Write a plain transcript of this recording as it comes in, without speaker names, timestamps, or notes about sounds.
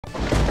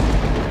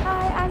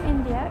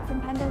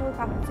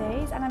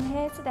Faculties and I'm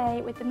here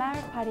today with the Mayor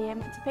of Padiham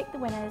to pick the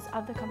winners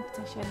of the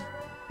competition.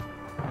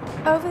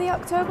 Over the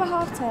October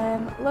half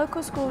term,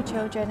 local school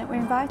children were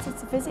invited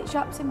to visit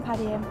shops in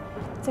Padiham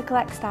to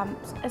collect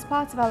stamps as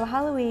part of our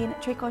Halloween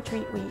Trick or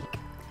Treat week.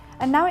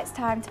 And now it's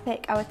time to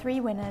pick our 3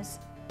 winners.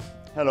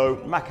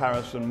 Hello, Mac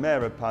Harrison,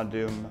 Mayor of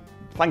Padiham,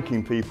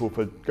 thanking people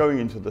for going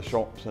into the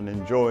shops and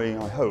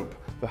enjoying, I hope,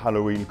 the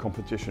Halloween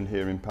competition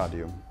here in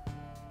Padiham.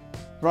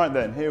 Right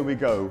then, here we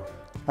go.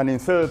 And in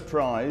third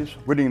prize,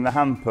 winning the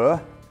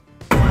hamper,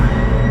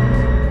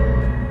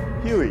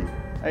 Huey,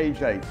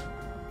 age 8.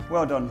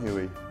 Well done,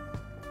 Huey.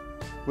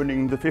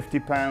 Winning the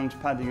 £50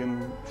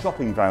 Padiham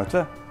shopping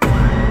voucher,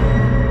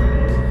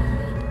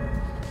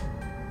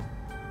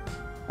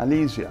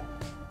 Alicia,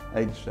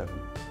 age 7.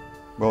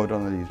 Well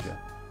done, Alicia.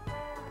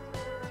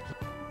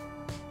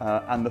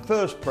 And the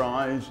first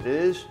prize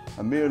is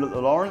a meal at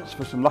the Lawrence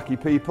for some lucky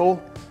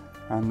people.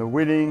 And the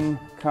winning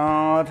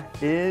card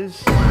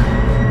is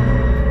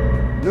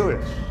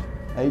Lewis,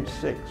 age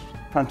 6.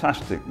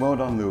 Fantastic, well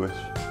done, Lewis.